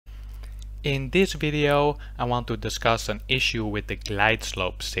In this video, I want to discuss an issue with the glide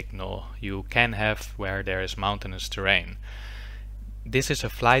slope signal you can have where there is mountainous terrain. This is a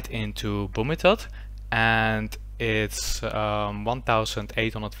flight into Bhumitoad and it's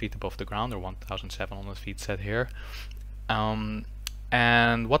 1,800 feet above the ground, or 1,700 feet set here.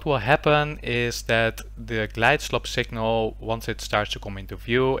 And what will happen is that the glide slope signal, once it starts to come into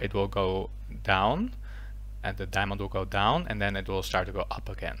view, it will go down and the diamond will go down and then it will start to go up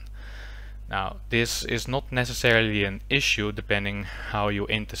again. Now, this is not necessarily an issue depending how you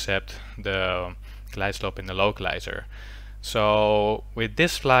intercept the glide slope in the localizer. So with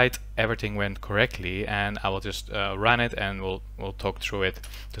this flight, everything went correctly, and I will just run it and we'll talk through it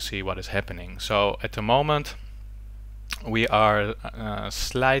to see what is happening. So at the moment, we are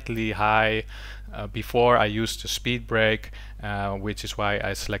slightly high. Before I used the speed brake, which is why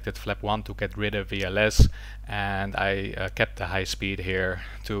I selected flap 1 to get rid of VLS, and I kept the high speed here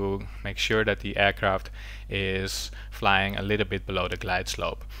to make sure that the aircraft is flying a little bit below the glide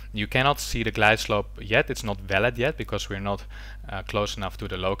slope. You cannot see the glide slope yet, it's not valid yet because we're not close enough to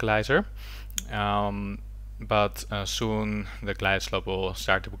the localizer. But soon the glide slope will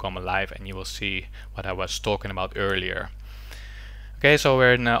start to become alive and you will see what I was talking about earlier. Okay, so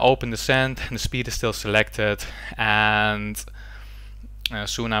we're in open descent, and the speed is still selected, and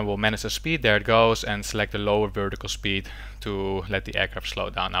soon I will manage the speed, there it goes, and select the lower vertical speed to let the aircraft slow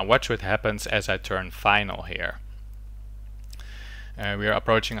down. Now watch what happens as I turn final here. We are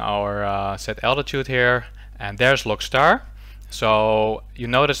approaching our set altitude here, and there's log star. So you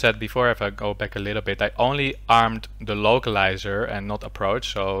notice that before, if I go back a little bit, I only armed the localizer and not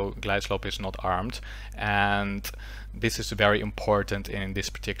approach, so glide slope is not armed, and this is very important in this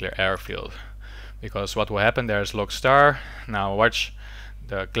particular airfield, because what will happen, there's log star. Now watch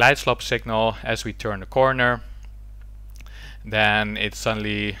the glide slope signal as we turn the corner, then it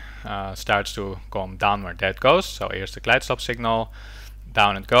suddenly starts to come downward. There it goes. So here's the glide slope signal,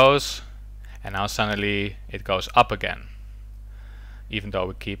 down it goes, and now suddenly it goes up again, even though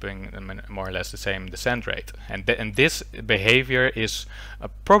we're keeping more or less the same descent rate. And this behavior is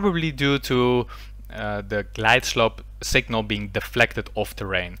probably due to the glide slope signal being deflected off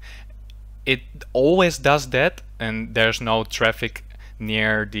terrain. It always does that, and there's no traffic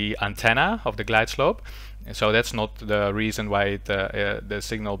near the antenna of the glide slope. So that's not the reason why the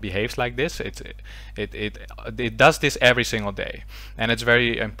signal behaves like this. It does this every single day, and it's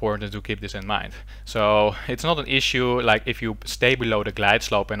very important to keep this in mind. So it's not an issue like if you stay below the glide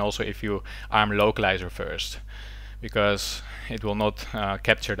slope and also if you arm localizer first, because it will not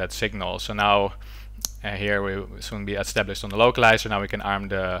capture that signal. So now here we will soon be established on the localizer. Now we can arm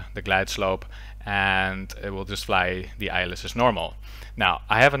the glide slope and it will just fly the ILS as normal. Now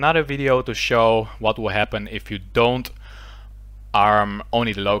I have another video to show what will happen if you don't arm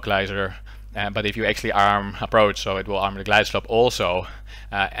only the localizer, but if you actually arm approach, so it will arm the glide slope also.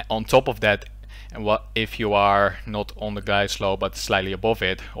 On top of that, what if you are not on the glide slope but slightly above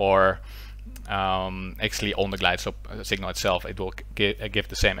it, or actually on the glide slope signal itself, it will give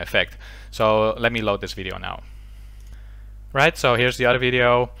the same effect. So let me load this video now. Right, so here's the other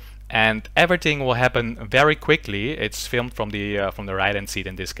video, and everything will happen very quickly. It's filmed from the right hand seat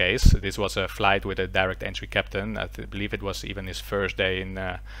in this case. This was a flight with a direct entry captain. I believe it was even his first day in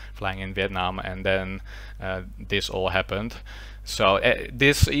flying in Vietnam, and then this all happened. So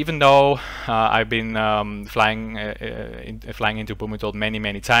this, even though I've been flying into Bhumitoad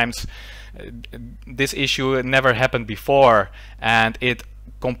many times, this issue never happened before, and it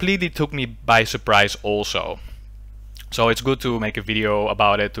completely took me by surprise also. So it's good to make a video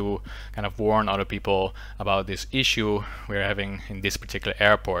about it to kind of warn other people about this issue we're having in this particular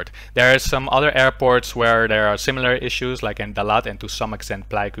airport. There are some other airports where there are similar issues, like in Dalat and to some extent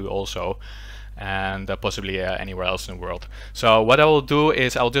Pleiku also, and possibly anywhere else in the world. So what I will do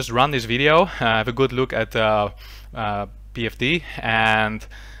is I'll just run this video, have a good look at PFD, and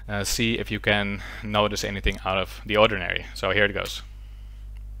see if you can notice anything out of the ordinary. So here it goes.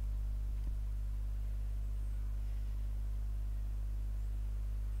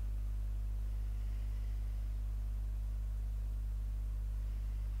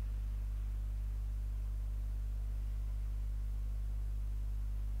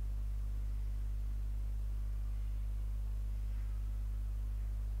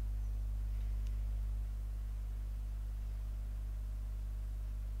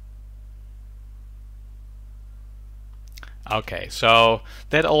 Okay, so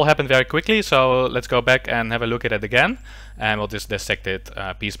that all happened very quickly, so let's go back and have a look at it again, and we'll just dissect it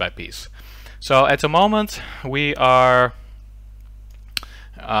piece by piece. So at the moment we are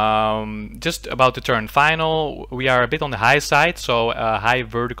Just about to turn final. We are a bit on the high side, so high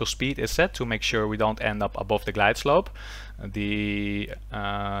vertical speed is set to make sure we don't end up above the glide slope. The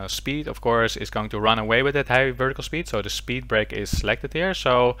speed, of course, is going to run away with that high vertical speed, so the speed brake is selected here.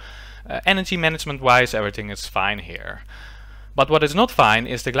 So energy management wise, everything is fine here. But what is not fine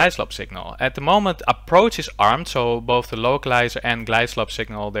is the glide slope signal. At the moment, approach is armed, so both the localizer and glide slope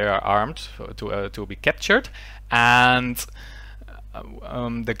signal, they are armed to be captured, and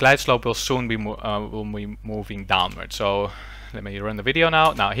the glide slope will soon be moving downward. So let me run the video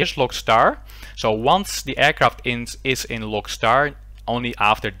now. Now here's log star. So once the aircraft is in log star, only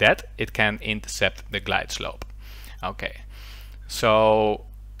after that it can intercept the glide slope. Okay, so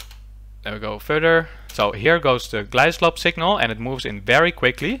there we go further. So here goes the glide slope signal, and it moves in very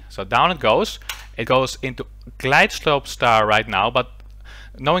quickly. So down it goes. It goes into glide slope star right now, but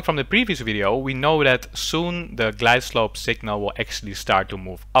knowing from the previous video, we know that soon the glide slope signal will actually start to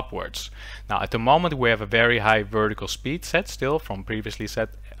move upwards. Now at the moment we have a very high vertical speed set still from previously set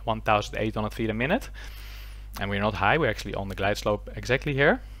 1,800 feet a minute. And we're not high, we're actually on the glide slope exactly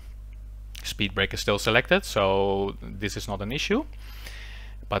here. Speed brake is still selected, so this is not an issue.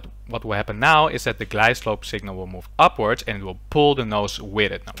 But what will happen now is that the glide slope signal will move upwards and it will pull the nose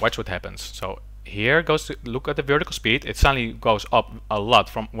with it. Now watch what happens. So here goes to look at the vertical speed. It suddenly goes up a lot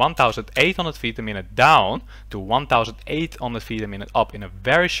from 1,800 feet a minute down to 1,800 feet a minute up in a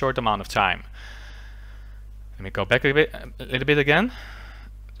very short amount of time. Let me go back a little bit again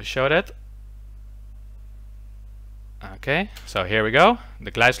to show that. Okay, so here we go.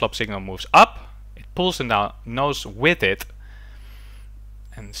 The glide slope signal moves up. It pulls the nose with it,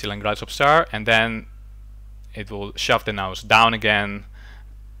 and still in glide slope star, and then it will shove the nose down again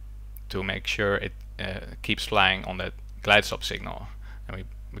to make sure it keeps flying on that glide slope signal. And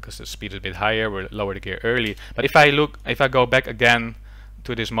because the speed is a bit higher, we'll lower the gear early. But if I go back again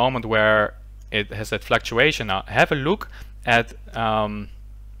to this moment where it has that fluctuation, now have a look at the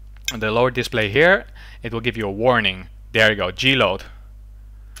lower display here. It will give you a warning. There you go, G-load.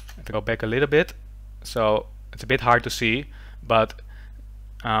 If I go back a little bit, so it's a bit hard to see, but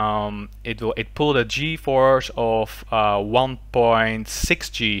it pulled a G-force of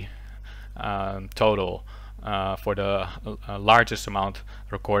 1.6 G total for the largest amount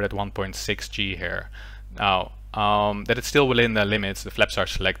recorded, 1.6 G here. Now that it's still within the limits, the flaps are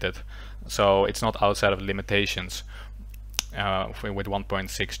selected, so it's not outside of the limitations with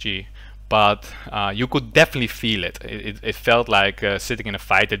 1.6 G. But you could definitely feel it. It felt like sitting in a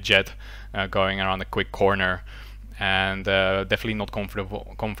fighter jet going around a quick corner, and definitely not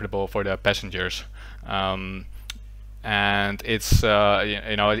comfortable for the passengers. And it's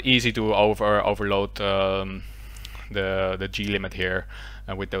easy to overload the G limit here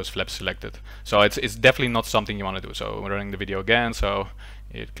with those flaps selected. So it's definitely not something you want to do. So we're running the video again. So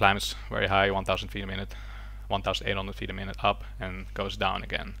it climbs very high, 1,000 feet a minute, 1,800 feet a minute up, and goes down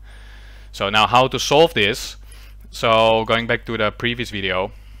again. So now how to solve this? So going back to the previous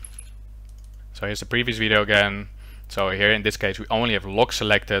video. So here's the previous video again. So here in this case we only have lock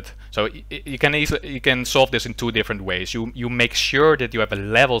selected. So you can solve this in two different ways. You make sure that you have a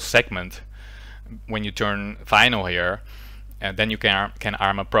level segment when you turn final here, and then you can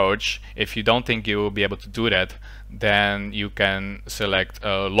arm approach. If you don't think you will be able to do that, then you can select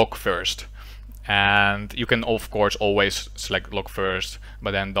lock first. And you can of course always select lock first,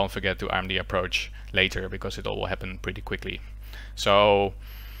 but then don't forget to arm the approach later, because it all will happen pretty quickly. So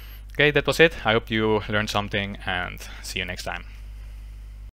okay, that was it. I hope you learned something, and see you next time.